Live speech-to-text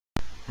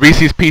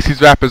Reese's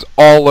Pieces wrappers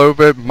all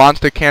over,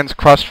 Monster cans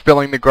crushed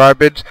filling the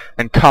garbage,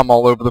 and cum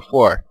all over the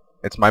floor.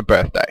 It's my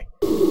birthday.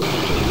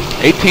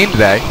 18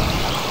 today.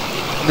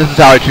 This is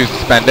how I choose to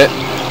spend it.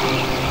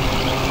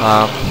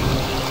 I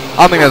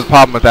don't think there's a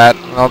problem with that.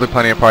 I'll do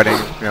plenty of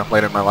partying,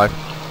 later in my life.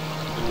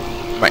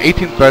 My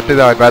 18th birthday,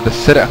 though, I'd rather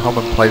sit at home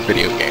and play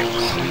video games.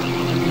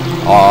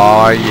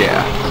 Aw,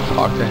 yeah. Let's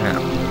talk to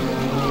him.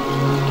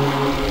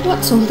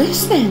 What's all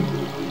this, then?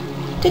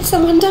 Did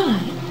someone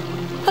die?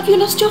 Have you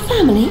lost your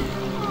family?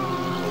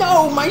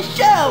 No, my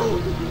shell!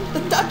 The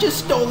Duchess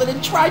stole it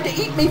and tried to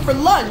eat me for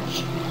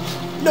lunch.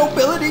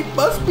 Nobility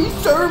must be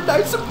served,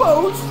 I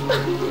suppose.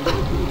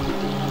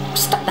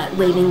 Stop that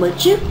raving,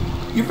 won't you?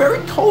 You're very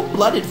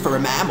cold-blooded for a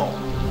mammal.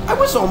 I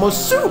was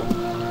almost soup.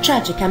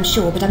 Tragic, I'm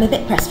sure, but I'm a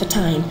bit pressed for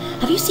time.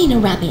 Have you seen a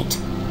rabbit?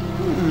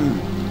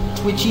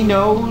 Twitchy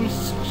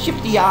nose,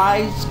 shifty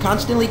eyes,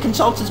 constantly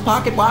consults his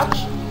pocket watch.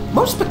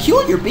 Most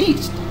peculiar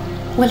beast.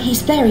 Well,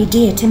 he's very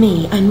dear to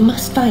me. I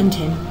must find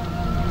him.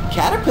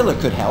 Caterpillar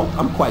could help,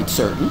 I'm quite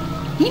certain.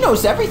 He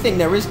knows everything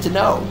there is to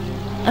know.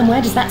 And where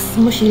does that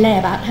smushy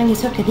layabout hang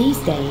his hooker these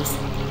days?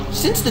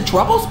 Since the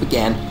troubles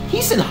began,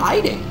 he's in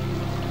hiding.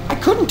 I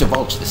couldn't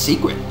divulge the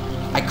secret.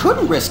 I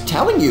couldn't risk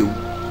telling you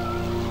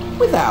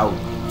without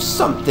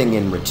something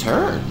in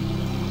return.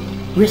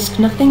 Risk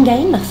nothing,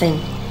 gain nothing.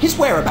 His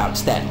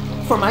whereabouts, then,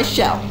 for my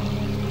shell.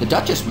 The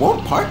Duchess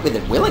won't part with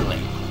it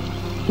willingly.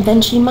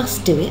 Then she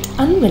must do it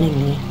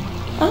unwillingly.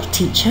 I'll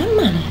teach her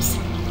manners.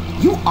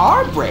 You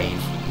are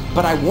brave,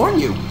 but I warn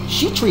you,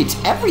 she treats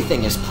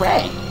everything as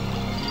prey.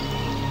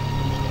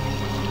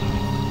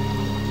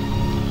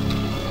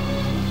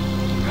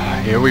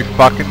 Here we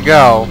fucking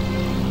go.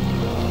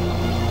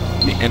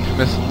 The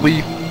infamous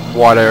leaf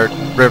water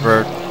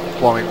river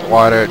flowing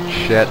water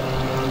shit.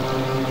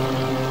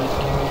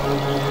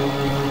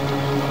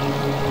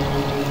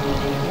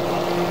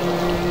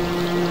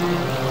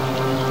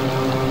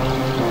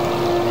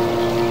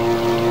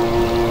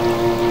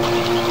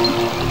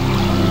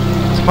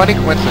 It's a funny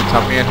coincidence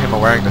how me and him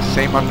are wearing the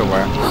same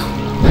underwear.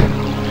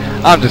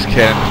 I'm just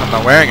kidding. I'm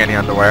not wearing any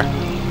underwear.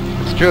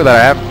 It's true that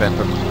I haven't been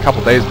for a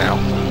couple days now.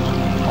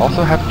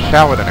 Also haven't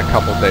showered in a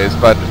couple days,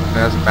 but it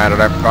doesn't matter,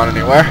 I haven't gone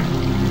anywhere.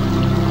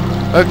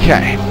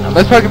 Okay, now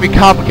this part can be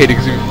complicated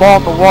because if you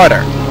fall in the water,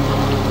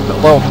 the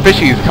little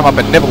fishies come up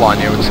and nibble on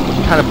you, which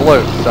kind of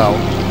blows, so...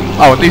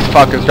 Oh, and these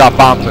fuckers drop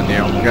bombs on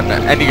you,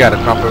 and you gotta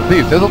jump over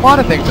these. There's a lot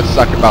of things that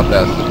suck about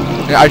this.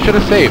 Yeah, I should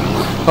have saved.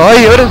 Oh,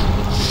 here it is!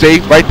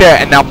 Save right there,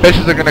 and now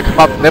fishes are gonna come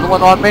up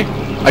nibbling on me?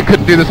 I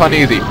couldn't do this on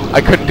easy. I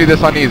couldn't do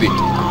this on easy.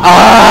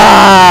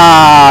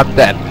 Ah! I'm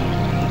dead.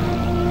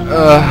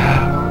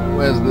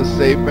 Where's the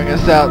save bring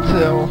us out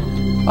to?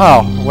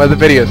 Oh, where the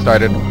video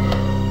started.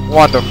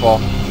 Wonderful.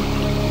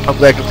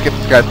 Hopefully I can skip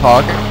this guy's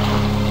talking.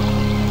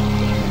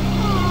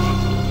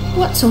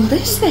 What's all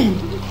this, then?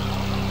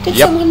 Did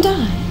Yep. someone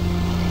die?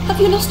 Have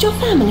you lost your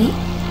family?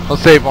 I'll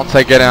save once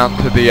I get down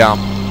to the,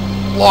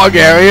 log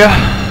area.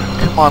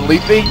 Come on,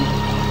 Leafy.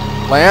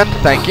 Land,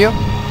 thank you.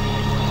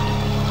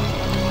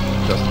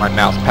 Just my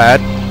mouse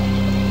pad.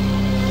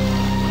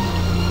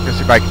 Let's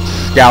see if I can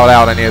scout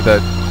out any of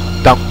the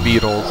dump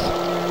beetles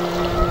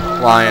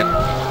flying.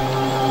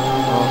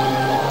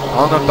 Well, I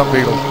don't know if dump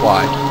beetles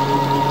fly.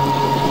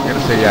 I'm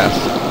gonna say yes.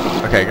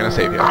 Okay, gonna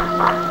save you.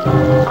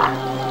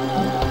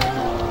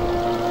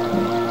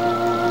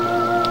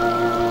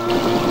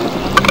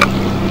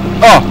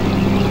 Oh!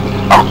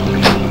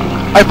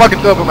 I fucking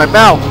threw up in my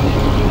mouth!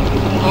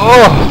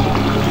 Oh!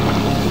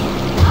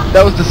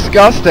 That was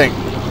disgusting!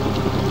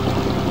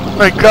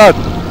 My god!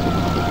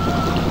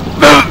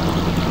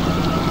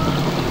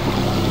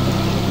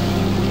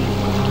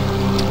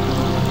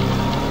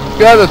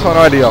 God, this one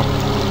audio.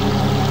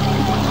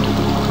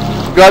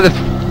 God, this...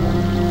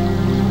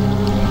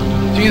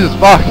 Jesus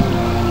fuck!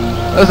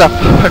 That's a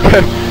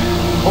fucking...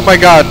 Oh my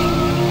god!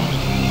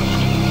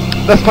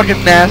 That's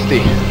fucking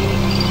nasty!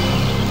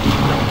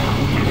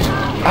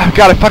 Oh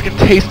god, I fucking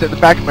taste it in the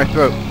back of my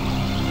throat.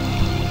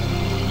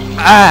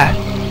 Ah!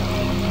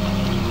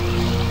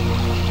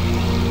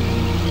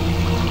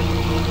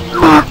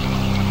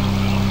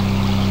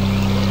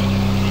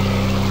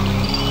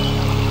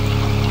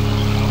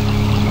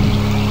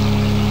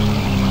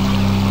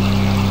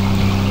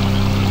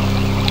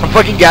 I'm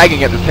fucking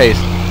gagging at the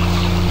taste.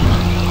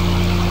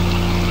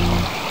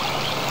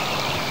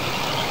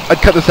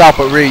 I'd cut this out,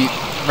 but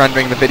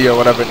re-rendering the video,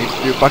 whatever it needs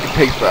to do, fucking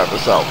takes forever,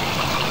 so...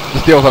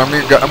 Just deal with it. I'm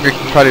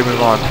gonna try to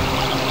move on.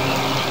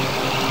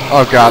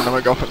 Oh god, now my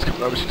girlfriend's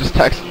coming over. She just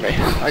texted me.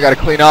 I gotta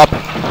clean up.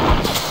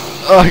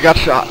 Oh, I got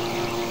shot.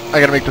 I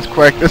gotta make this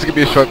quick. This could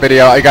be a short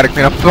video. I gotta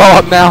clean up. Throw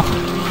up now.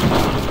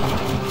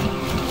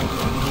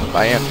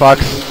 Bye, ant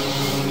fucks.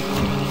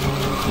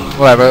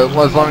 Whatever.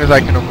 Well, as long as I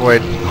can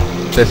avoid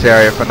this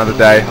area for another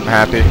day, I'm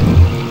happy.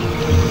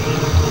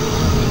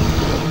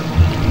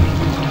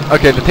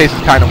 Okay, the taste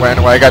is kind of wearing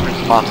away. I gotta drink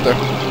some Monster.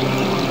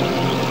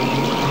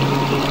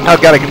 Oh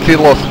god, I can see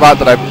the little spot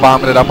that I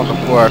vomited up on the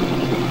floor.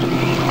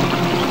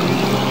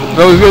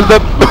 No, here's the...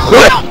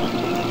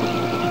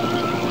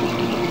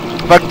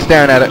 fucking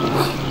staring at it.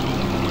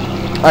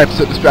 I'm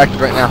so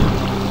distracted right now.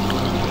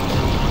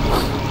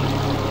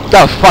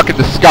 That was fucking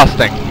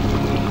disgusting.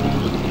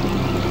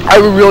 I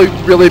have a really,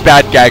 really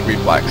bad gag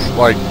reflex.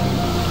 Like,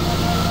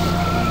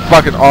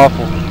 fucking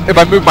awful. If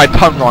I move my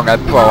tongue wrong,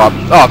 I'd throw up.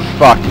 Oh,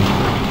 fuck.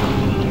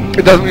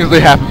 It doesn't usually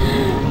happen.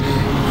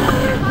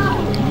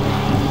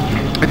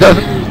 It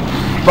doesn't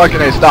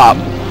fucking stop.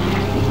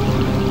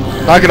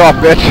 Knock it off,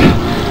 bitch.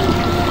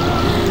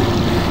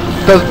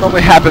 It doesn't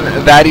normally happen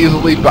that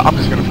easily, but I'm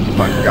just gonna keep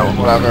fucking going,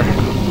 whatever.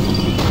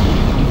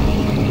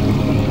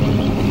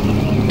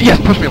 Yes,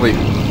 push me, leave.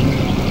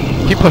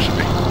 Keep pushing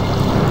me.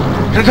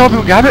 Can I tell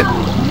people grab it?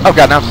 Oh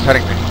god, now it's just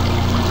hitting me.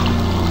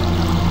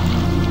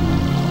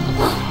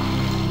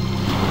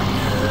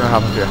 What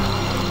happens here?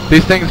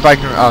 These things, if I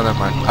can... Oh, never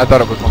mind. I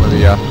thought it was one of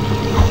the,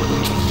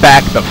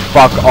 Back the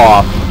fuck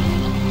off.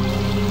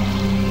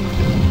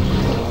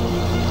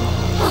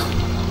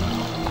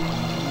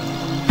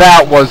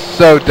 That was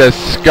so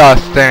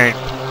disgusting.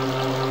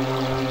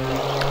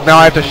 Now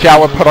I have to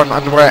shower, put on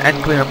underwear,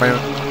 and clean up my own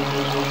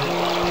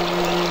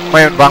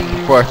bum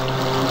before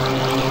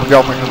the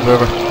girlfriend comes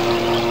over.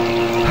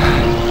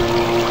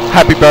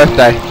 Happy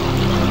birthday.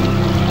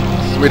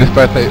 Sweetest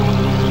birthday.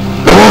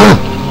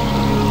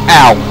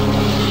 Ow.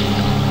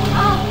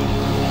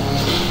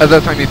 As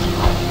that's why these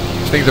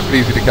things are pretty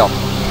easy to kill.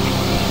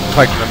 If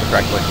I can remember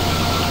correctly.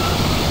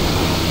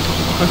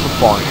 This is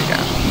falling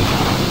again.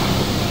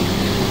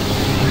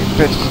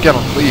 Bitch, just get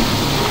on, please.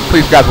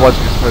 Please grab the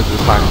legend you're supposed to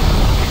this time.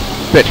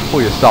 Bitch,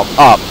 pull yourself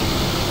up.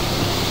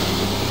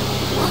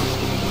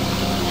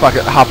 Fuck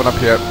it, hopping up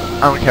here.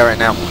 I don't care right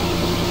now.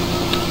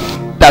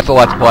 That's a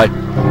let's play.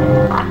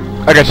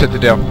 I got shit to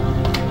do.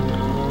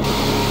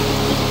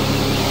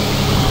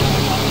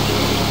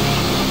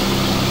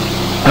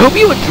 I hope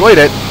you enjoyed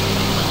it.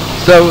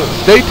 So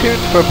stay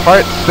tuned for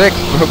part 6.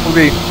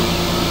 Hopefully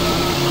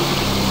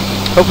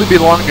be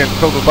long and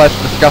filled with less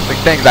disgusting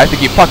things. I have to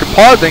keep fucking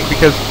pausing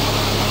because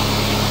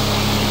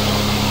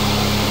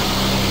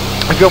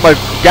I feel my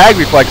gag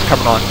reflex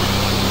coming on.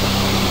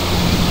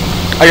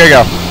 I gotta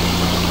go.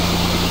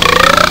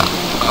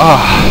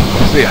 Ah,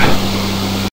 see ya.